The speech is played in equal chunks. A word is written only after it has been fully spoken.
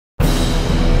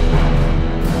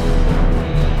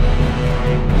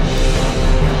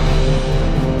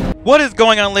What is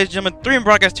going on, ladies and gentlemen? 3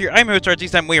 Broadcast here. I'm your host,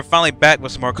 RT Time. We are finally back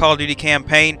with some more Call of Duty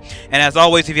campaign. And as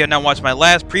always, if you have not watched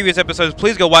my previous episodes,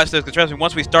 please go watch those. Because trust me,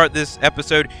 once we start this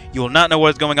episode, you will not know what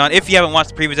is going on if you haven't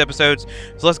watched the previous episodes.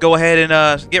 So let's go ahead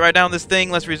and get right down this thing.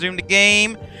 Let's resume the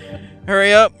game.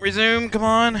 Hurry up, resume. Come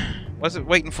on. What's it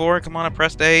waiting for? Come on, I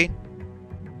pressed A.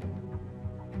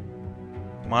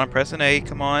 Come on, I'm pressing A.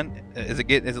 Come on. Is it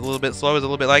a little bit slow? Is it a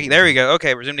little bit laggy? There we go.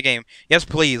 Okay, resume the game. Yes,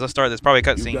 please. Let's start this. Probably a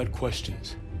cutscene. You got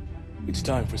questions. It's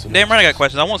time for some. Damn right, I got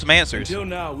questions. I want some answers.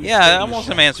 Yeah, I want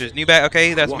some answers. New back.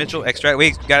 Okay, that's Mitchell. Extract. We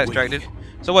got extracted.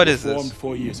 So what is this? Formed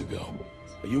 4 years ago.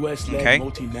 A U.S.-led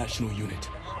multinational unit.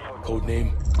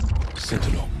 Codename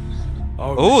Sentinel.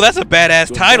 Oh, that's a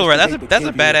badass title, right? That's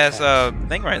a badass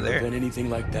thing right there. Prevent anything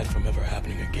like that from ever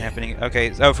happening again.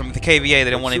 Okay. Oh, from the KVA,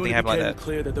 they don't want anything to happen like that.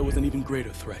 Clear that there was an even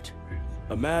greater threat.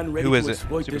 A man ready Who is to it?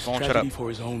 exploit this tragedy for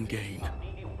his own gain.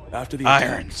 After the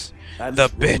Irons. The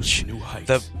bitch.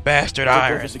 The bastard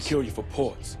Irons. Security for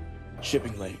ports,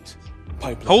 shipping lanes,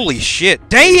 pipelines. Holy shit.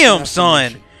 Damn,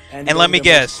 son. And let me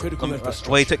guess.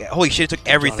 Well, he took, holy shit, he took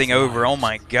everything over. Oh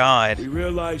my god. We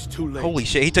realized too late. Holy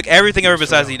shit, he took everything over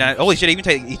besides the United. Holy shit,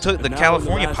 he took the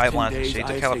California pipelines and shit.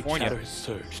 He took California.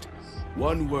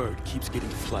 One word keeps getting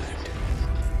flagged.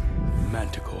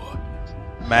 Manticore.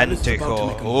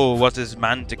 Manticore. Oh, what's this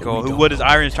Manticore? What is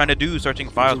Irons trying to do? Searching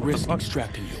files. What the fuck?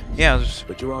 Yeah,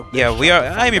 yeah, we are.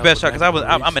 I am your best shot because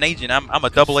I'm an agent. I'm a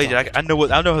double agent. I know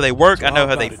how they work. I know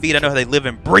how they feed. I know how they live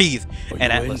and breathe.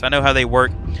 And Atlas, I know how they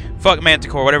work. Fuck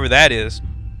Manticore, whatever that is.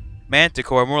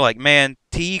 Manticore, more like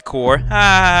Manticore.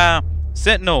 Ah,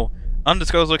 Sentinel.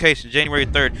 Undisclosed location, January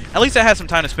 3rd. At least I had some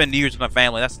time to spend New Year's with my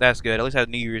family. That's good. At least I had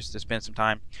New Year's to spend some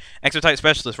time. Extra-type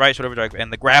specialist, right? Shoulder overdrive,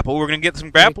 and the grapple. We're gonna get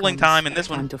some grappling time in this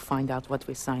one. Time to find out what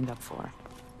we signed up for.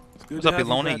 What's up,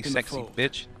 Ilona? You sexy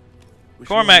bitch.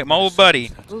 Cormac, my old buddy.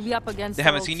 We'll be up against they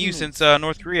haven't seen you since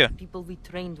North Korea. People we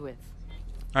trained with.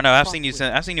 Oh no, I've seen you at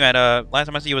last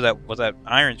time I see you was at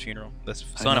Iron's funeral. The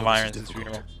son of Iron's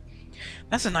funeral.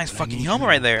 That's a nice fucking helmet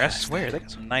right there. I swear, they got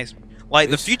some nice. Like,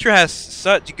 the future has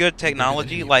such good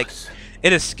technology. Like,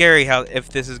 it is scary how if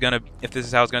this is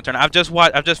how it's gonna turn. I've just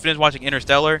finished watching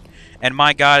Interstellar, and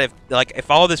my God,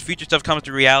 if all this future stuff comes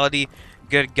to reality,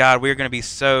 good God, we're gonna be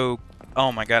so.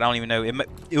 Oh my God, I don't even know.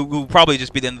 It will probably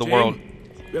just be the end of the world.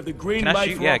 Can I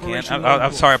shoot? Yeah, I can.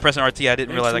 I'm sorry, I'm pressing RT. I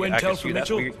didn't realize I could shoot. That's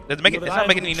weird. It's not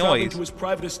making any noise.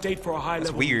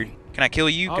 That's weird. Can I kill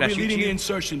you? Can I shoot you?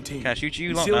 Can I shoot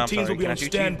you? No, I'm sorry. Can I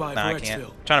shoot you? Nah, I can't.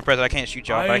 I'm trying to press it. I can't shoot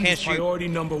y'all, but I can't shoot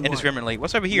indiscriminately.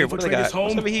 What's over here? What do they got?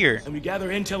 What's over here?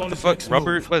 What the fuck?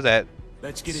 Rubber? What is that?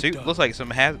 Suit? Looks like some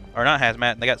not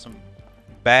hazmat. They got some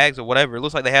bags or whatever. It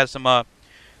looks like they have some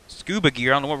scuba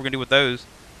gear. I don't know what we're gonna do with those.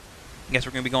 I guess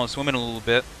we're gonna be going swimming a little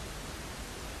bit.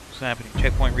 Happening.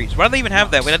 Checkpoint reached. Why do they even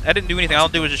have that? I didn't do anything. All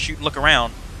I do was just shoot and look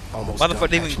around. Why the fuck did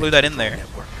they even include that in there?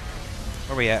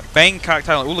 Where we at? Bangkok,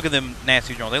 Thailand. Ooh, look at them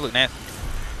nasty drones. They look nasty.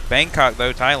 Bangkok,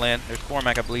 though, Thailand. There's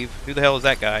Cormac, I believe. Who the hell is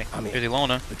that guy? There's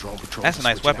Ilona. That's a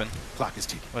nice weapon. What is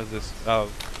this? Oh,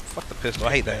 fuck the pistol.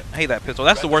 I hate that. I hate that pistol.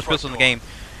 That's the worst pistol in the game.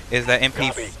 Is that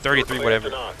MP33,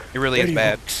 whatever. It really is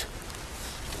bad.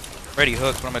 Ready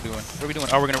hooks. What am I doing? What are we doing?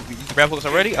 Oh, we're gonna grab hooks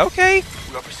already? Okay.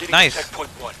 Nice.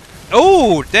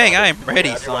 Oh, dang, I am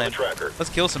ready, son. Let's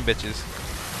kill some bitches.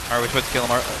 Alright, we're supposed to kill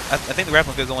them. I think the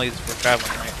grappling hook is only for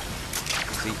traveling, right?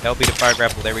 Let's see. LB to fire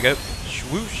grapple. There we go.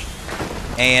 Swoosh.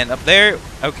 And up there.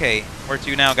 Okay. Where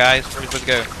to now, guys? Where are we supposed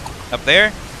to go? Up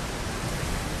there?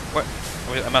 What?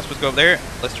 Am I supposed to go up there?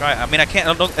 Let's try it. I mean, I can't.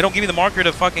 I don't give me the marker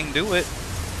to fucking do it.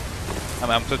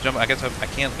 I'm supposed to jump. I guess I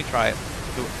can't. Let me try it.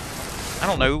 Do it. I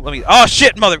don't know. Let me. Oh,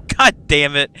 shit, mother. God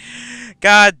damn it.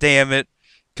 God damn it.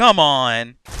 Come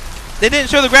on. They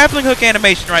didn't show the grappling hook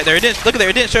animation right there. It didn't look at there.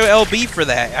 It didn't show LB for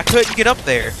that. I couldn't get up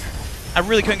there. I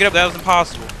really couldn't get up. That was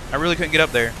impossible. I really couldn't get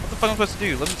up there. What the fuck am I supposed to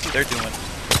do? Let me see what they're doing.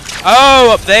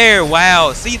 Oh, up there.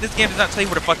 Wow. See, this game does not tell you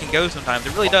where to fucking go sometimes.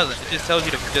 It really doesn't. It just tells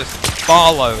you to just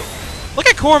follow. Look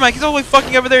at Cormac. He's all the way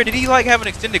fucking over there. Did he like have an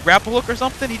extended grapple hook or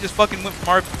something? He just fucking went from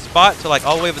our spot to like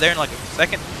all the way over there in like a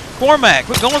second. Cormac,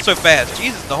 quit going so fast.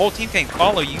 Jesus, the whole team can't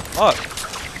follow you. Fuck.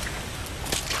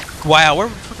 Wow, where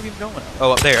the fuck are we even going?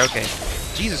 Oh, up there, okay.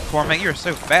 Jesus, Cormac, you're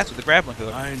so fast with the grappling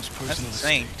hook. That's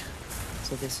insane.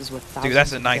 So this is what dude,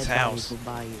 that's a nice house.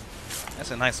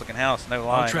 That's a nice looking house, no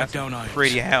lie. That's a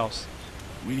pretty house.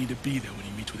 We need to be there when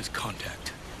he meets with his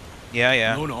contact. Yeah,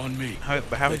 yeah. On me. How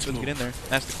are we supposed to get in there?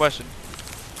 That's the question.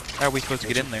 How are we supposed to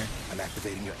get in there? I'm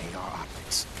activating your AR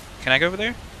optics. Can I go over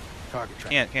there? Target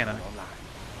tracking. Can I?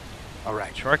 All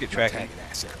right. Target tracking.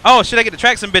 Oh, should I get to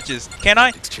track some bitches? Can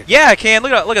I? Yeah, I can.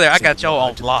 Look at there. I got y'all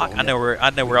on lock. I know where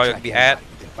all y'all can be at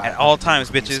all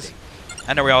times, bitches.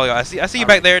 I know where y'all go. I see you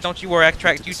back there. Don't you worry. I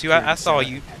tracked you too. I saw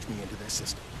you. Patch me into their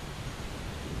system.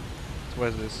 So what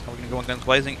is this? Are we gonna go in guns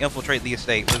blazing? Infiltrate the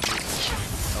estate. What is this?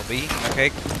 LB. Okay.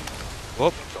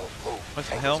 Whoop. What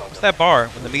the hell? What's that bar?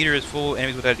 When the meter is full,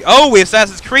 enemies with that. Oh, we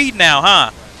Assassin's Creed now,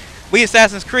 huh? We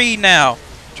Assassin's Creed now.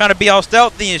 Trying to be all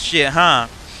stealthy and shit, huh?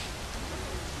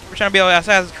 We're trying to be all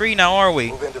Assassin's Creed now, are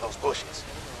we? Move into those bushes.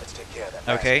 Let's take care of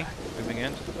that. Okay. Moving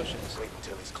into the bushes. Wait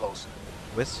until he's close.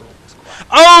 Whistle.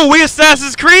 Oh, we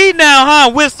Assassin's Creed now,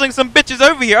 huh? Whistling some bitches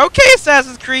over here. Okay,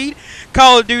 Assassin's Creed.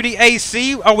 Call of Duty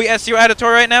AC. Are we SEO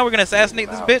Auditory right now? We're gonna assassinate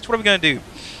this bitch. What are we gonna do?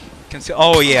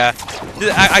 Oh yeah,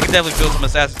 I can definitely feel some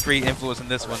Assassin's Creed influence in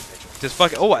this one. Just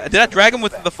fucking. Oh, did I drag him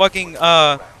with the fucking? Did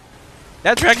I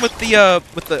drag him with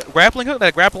the grappling hook? Did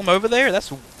I grapple him over there?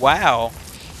 That's wow.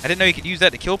 I didn't know you could use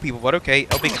that to kill people, but okay.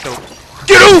 LB can kill.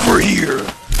 Get over here!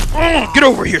 Get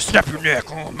over here! Snap your neck!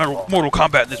 Oh, Mortal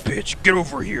Kombat in this bitch. Get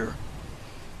over here.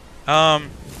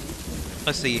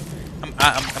 Let's see. I'm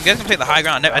guessing I'm gonna take the high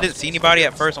ground. I didn't see anybody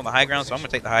at first on the high ground, so I'm gonna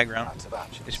take the high ground.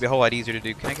 It should be a whole lot easier to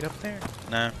do. Can I get up there?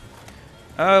 No.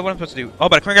 What am I supposed to do? Oh,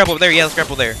 but I can grapple over there. Yeah, let's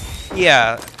grapple there.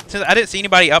 Yeah. Since I didn't see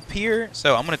anybody up here,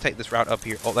 so I'm gonna take this route up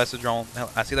here. Oh, that's a drone.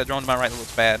 I see that drone to my right that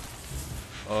looks bad.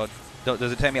 Oh,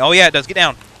 does it take me? Oh yeah, it does. Get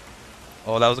down.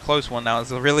 Oh, that was a close one. That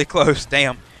was really close.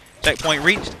 Damn. Checkpoint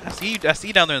reached. I see you. I see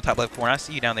you down there in the top left corner. I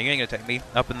see you down there. You ain't gonna take me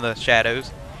up in the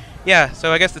shadows. Yeah.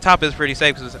 So I guess the top is pretty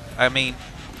safe. Cause I mean,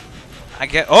 I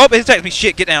get. Oh, it takes me.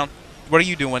 Shit. Get down. What are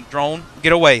you doing, drone?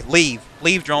 Get away. Leave.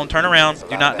 Leave, drone. Turn around.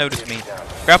 Do not notice me.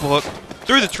 Grapple hook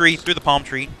through the tree. Through the palm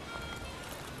tree.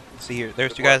 Let's see here.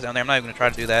 There's two guys down there. I'm not even gonna try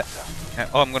to do that.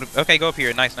 Oh, I'm gonna. Okay, go up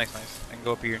here. Nice, nice, nice. I can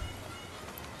go up here.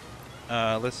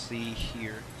 Let's see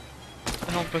here. What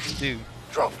the hell am I supposed to do?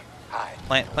 Drone. Hi.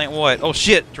 Plant what? Oh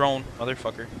shit, drone,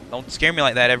 motherfucker! Don't scare me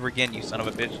like that ever again, you son of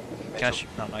a bitch. Can I shoot?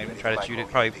 No, I'm not even try to shoot it.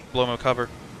 Probably blow my cover.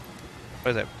 What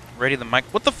is that? Ready the mic?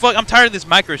 What the fuck? I'm tired of this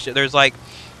micro shit. There's like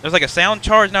a sound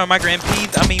charge now, a micro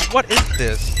MP. I mean, what is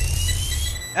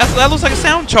this? That looks like a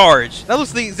sound charge. That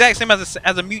looks the exact same as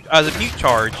a mute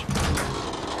charge.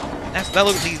 That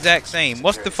looks the exact same.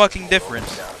 What's the fucking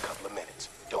difference?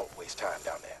 Don't waste time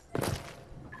down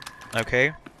there.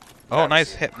 Okay. Oh,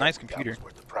 nice computer.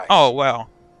 Oh, wow.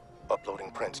 Uploading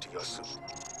prints to your suit.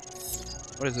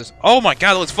 What is this? Oh my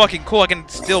god, that looks fucking cool. I can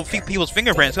steal people's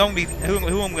fingerprints. Who am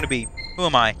I gonna be? Who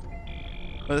am I?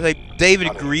 What is it?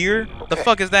 David Greer? The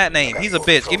fuck is that name? He's a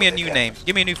bitch. Give me a new name.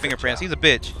 Give me a new fingerprints. He's a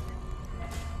bitch.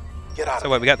 So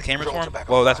wait, we got the cameras for him?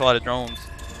 Whoa, that's a lot of drones.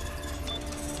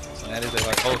 That is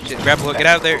like, oh shit, grab a hook, get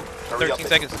out of there. 13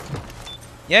 seconds.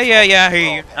 Yeah, I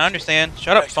hear you. I understand.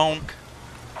 Shut up, phone.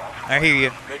 I hear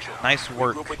you. Nice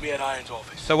work.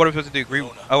 So what are we supposed to do?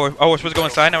 Oh, we're supposed to go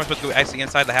inside now? We're supposed to go actually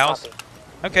inside the house?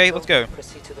 Okay, let's go.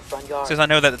 Since I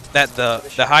know that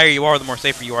the higher you are, the more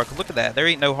safer you are. Cause look at that. There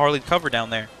ain't no hardly cover down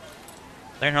there.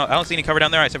 I don't see any cover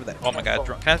down there except for that. Oh my god.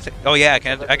 Can oh yeah, I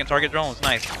can target drones.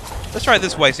 Nice. Let's try it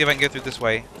this way. See if I can get through this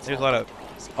way. There's a lot of.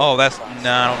 Oh, that's.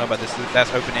 Nah, I don't know about this.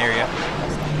 That's open area.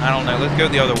 I don't know. Let's go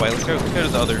the other way. Let's go to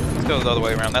the other. Let's go the other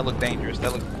way around. That looked dangerous.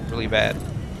 That looked really bad.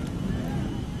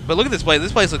 But look at this place.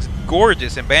 This place looks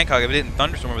gorgeous in Bangkok. If it didn't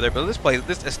thunderstorm over there, but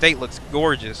this estate looks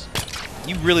gorgeous.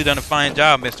 You've really done a fine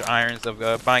job, Mr. Irons,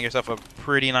 of buying yourself a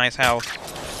pretty nice house.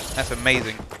 That's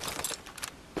amazing.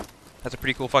 That's a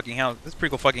pretty cool fucking house. This is a pretty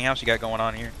cool fucking house you got going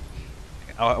on here.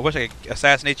 I wish I could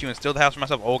assassinate you and steal the house for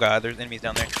myself. Oh god, there's enemies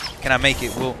down there. Can I make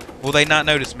it? Will they not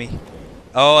notice me?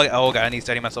 Oh god, I need to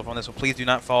steady myself on this one. Please do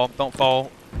not fall. Don't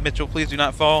fall, Mitchell. Please do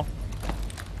not fall.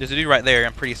 There's a dude right there.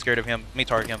 I'm pretty scared of him. Let me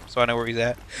target him so I know where he's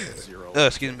at.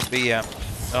 Excuse me. But yeah.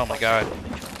 Oh my god.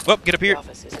 Whoop, get up here.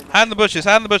 Hide in the bushes.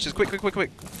 Hide in the bushes. Quick. Let's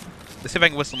see if I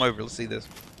can whistle him over. Let's see this.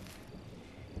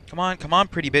 Come on,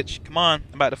 pretty bitch. Come on.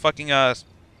 I'm about to fucking,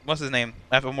 what's his name?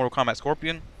 After Mortal Kombat,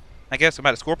 Scorpion? I guess I'm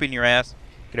about to scorpion your ass.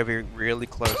 Get over here really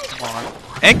close. Come on.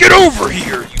 And get over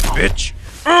here, you bitch!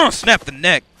 Snap the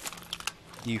neck.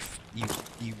 You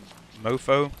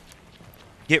mofo.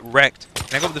 Get wrecked.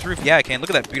 Can I go up this roof? Yeah, I can. Look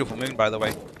at that beautiful moon, by the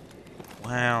way.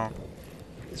 Wow.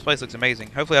 This place looks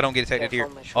amazing. Hopefully I don't get detected here.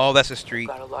 Oh, that's a street.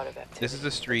 This is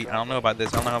a street. I don't know about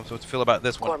this. I don't know how I'm supposed to feel about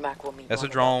this one. That's a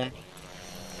drone.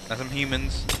 That's some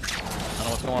humans. I don't know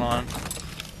what's going on.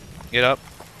 Get up.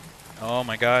 Oh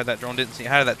my god, that drone didn't see.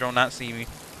 How did that drone not see me?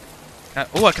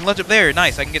 Oh, I can lunge up there.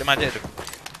 Nice. I can get to my objective.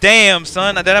 Damn,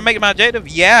 son. Did I make it my objective?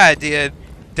 Yeah, I did.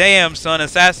 Damn, son.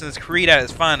 Assassin's Creed at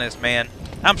its finest, man.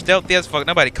 I'm stealthy as fuck.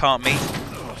 Nobody caught me.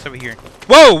 What's over here?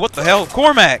 Whoa, what the hell?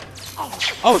 Cormac.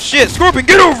 Oh, shit. Scorpion,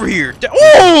 get over here.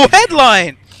 Oh,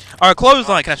 headline. Alright,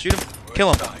 clothesline. Can I shoot him?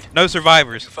 Kill him. No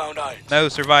survivors. No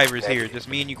survivors here. Just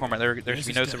me and you, Cormac. There should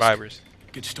be no survivors.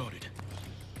 Get started.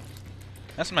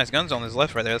 That's some nice guns on this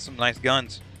left right there. That's some nice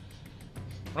guns.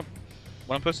 What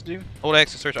I'm supposed to do? Hold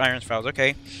X to search Irons files.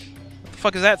 Okay. What the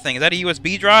fuck is that thing? Is that a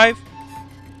USB drive?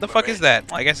 What the fuck is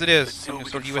that? I guess it is. Some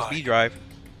sort of USB drive.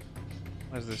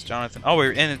 What is this, Jonathan? Oh,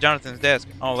 we're in Jonathan's desk.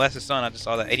 Oh, that's his son. I just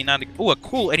saw that. 89 degrees. Oh, a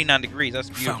cool 89 degrees.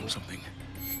 That's beautiful. Found something.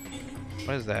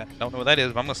 What is that? Don't know what that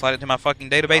is, but I'm gonna slide it to my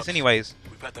fucking database anyways.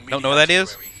 Don't know what that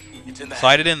is?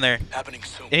 Slide it in there.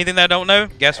 Anything that I don't know?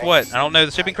 Guess what? I don't know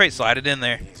the shipping crate. Slide it in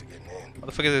there. What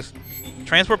the fuck is this?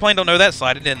 Transport plane. Don't know that.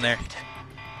 Slide it in there.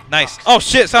 Nice. Oh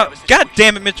shit! God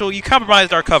damn it, Mitchell! You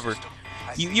compromised our cover.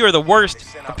 You are the worst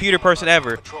computer person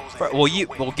ever.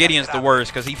 Well, Gideon's the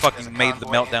worst because he fucking made the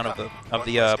meltdown of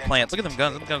the plants. Look at them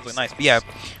guns. Them guns look nice. But yeah,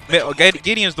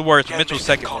 Gideon's the worst. Mitchell's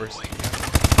second worst.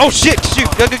 Oh shit! Shoot!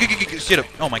 Go! Shit!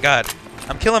 Oh my god!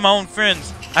 I'm killing my own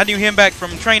friends. I knew him back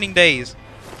from training days.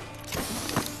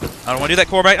 I don't want to do that,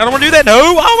 Cormac. I don't want to do that. No!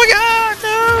 Oh my god!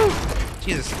 No!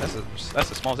 Jesus,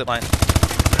 that's a small zip line.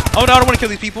 Oh no! I don't want to kill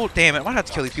these people. Damn it! Why did I have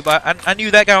to kill these people? I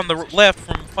knew that guy on the left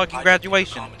from fucking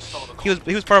graduation. He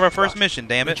was part of our first mission.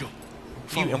 Damn it!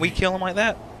 And we kill him like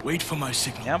that? Wait for my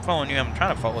signal. Yeah, I'm following you. I'm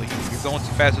trying to follow you. You're going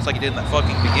too fast, just like you did in that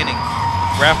fucking beginning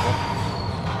grapple.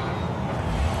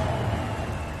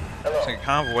 It's like a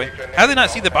convoy. How do they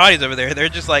not see the bodies over there? They're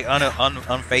just like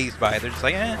unfazed by it. They're just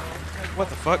like, eh, what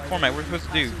the fuck, Cormac? We're supposed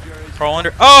to do crawl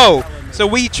under. Oh, so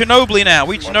we Chernobyl now.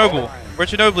 We're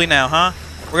Chernobyl now, huh?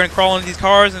 We're gonna crawl into these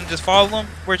cars and just follow them.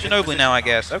 We're Chernobyl now, I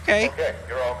guess. Okay. Okay,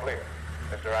 you're all clear.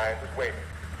 Mr. Irons is waiting.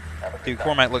 Dude,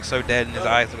 Cormac looks so dead in his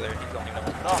eyes over there. He don't even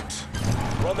know. Knox,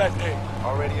 run that name.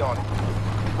 Already on it.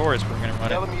 Of course, we're gonna run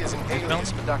Bellamy it. is an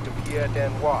alias for Dr. Pierre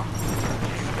Danois.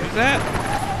 Who's that?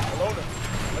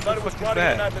 I thought it was Ronnie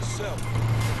and I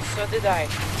myself. So did I.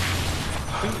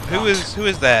 Who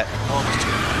is that?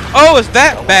 Oh, it's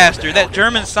that bastard, that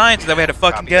German scientist that we had to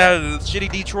fucking get out of the shitty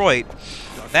Detroit.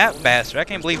 That bastard, I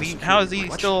can't believe how is he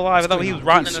still alive? I thought he was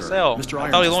rotting in a cell. I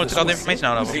thought he only took all the information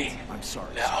out of him. I'm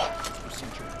sorry.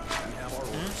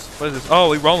 What is this? Oh,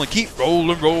 we rolling. Keep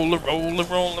rolling.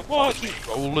 What? Keep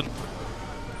rolling.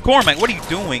 Cormac, what are you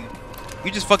doing?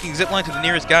 You just fucking zipline to the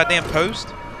nearest goddamn post?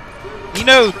 You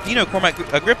know, Cormac,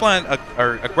 a grip line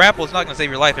or a grapple is not going to save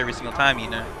your life every single time, you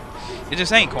know. It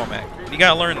just ain't, Cormac. You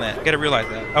got to learn that. You got to realize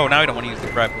that. Oh, now you don't want to use the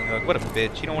grappling hook. What a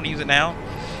bitch. You don't want to use it now?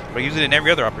 But use it in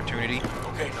every other opportunity.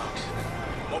 Okay, Knox.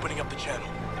 I'm opening up the channel.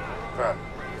 Okay.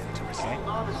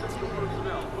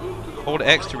 Hold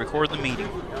X to record the meeting.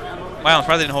 Wow, I'm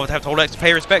surprised I didn't have to hold X to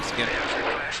pay respects again.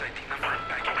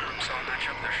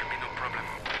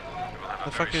 What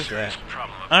the fuck is that?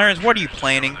 Irons, what are you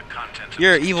planning?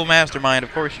 You're an evil mastermind,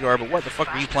 of course you are, but what the fuck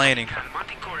are you planning?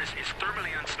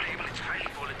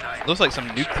 Looks like some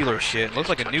nuclear shit. Looks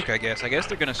like a nuke, I guess. I guess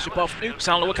they're gonna ship off nukes.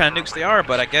 I don't know what kind of nukes they are,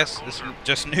 but I guess this is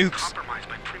just nukes.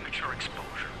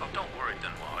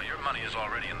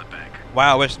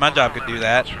 Wow, I wish my job could do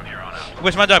that. I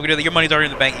wish my job could do that. Your money's already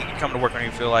in the bank. You can come to work when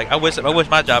you feel like. I wish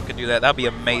my job could do that. That'd be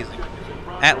amazing.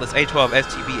 Atlas A12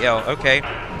 STBL. Okay.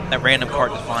 That random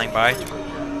cart is flying by.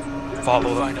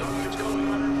 Follow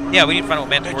them. Yeah, we need to find out what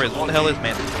Manticore is. What the hell is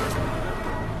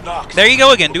Manticore? There you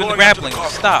go again, doing the grappling.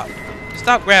 Stop.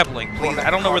 Stop grappling, please. I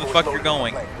don't know where the fuck you're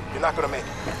going. You're not gonna make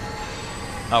it.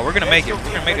 Oh, we're gonna make it. We're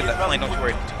gonna make it that plane, don't you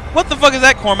worry. What the fuck is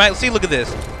that, Cormac? See, look at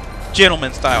this.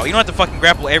 Gentleman style. You don't have to fucking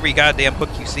grapple every goddamn hook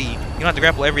you see. You don't have to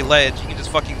grapple every ledge. You can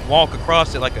just fucking walk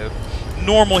across it like a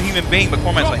normal human being, but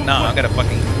Cormac's like, nah, I gotta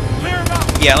fucking...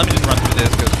 Yeah, let me just run through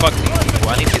this, because fuck these people.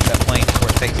 I need to get that plane before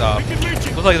it takes off.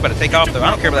 Looks like it's about to take off, though.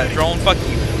 I don't care about that drone. Fuck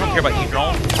you. I don't care about you,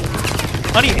 drone.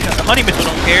 Honey Mitchell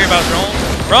don't care about drones.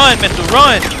 Run, Mitchell,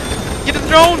 run! Get to the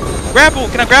drone!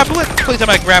 Grapple! Can I grapple it? Please tell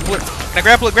me I can grapple it. Can I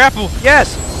grapple it? Grapple!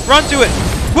 Yes! Run to it!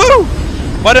 Woo!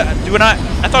 What do I not?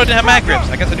 I thought I didn't have mag grips.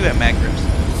 I guess I do have mag grips.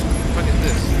 What the fuck is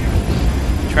this?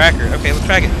 Tracker. Okay, let's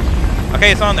track it.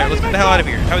 Okay, it's on there. Let's get the hell out of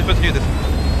here. How are we supposed to do this?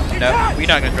 No, we're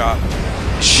not gonna drop.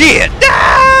 Shit!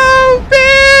 No,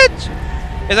 bitch!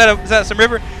 Is that some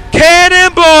river?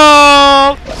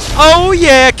 Cannonball! Oh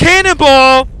yeah,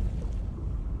 cannonball!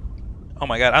 Oh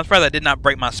my god, I'm surprised that did not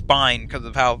break my spine because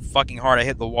of how fucking hard I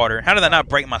hit the water. How did that not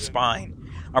break my spine?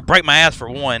 Or break my ass for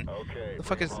one? The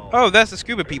fuck is... Oh, that's the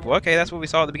scuba people. Okay, that's what we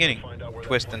saw at the beginning.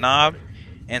 Twist the knob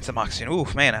and some oxygen.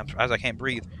 Oof, man, I'm surprised I can't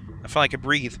breathe. I feel like I could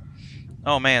breathe.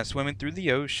 Oh man, swimming through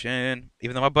the ocean.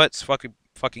 Even though my butt's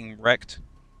fucking wrecked.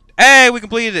 Hey, we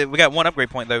completed it. We got one upgrade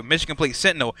point though. Mission complete.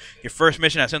 Sentinel. Your first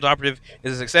mission as Sentinel Operative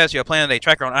is a success. You have planted a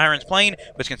tracker on Iron's plane,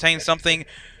 which contains something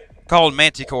called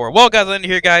Manticore. Well, guys, I'll end it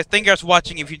here, guys. Thank you guys for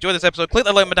watching. If you enjoyed this episode, click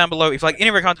that like button down below. If you like any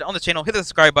of our content on the channel, hit the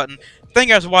subscribe button. Thank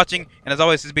you guys for watching. And as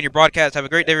always, this has been your broadcast. Have a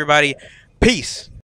great day, everybody. Peace.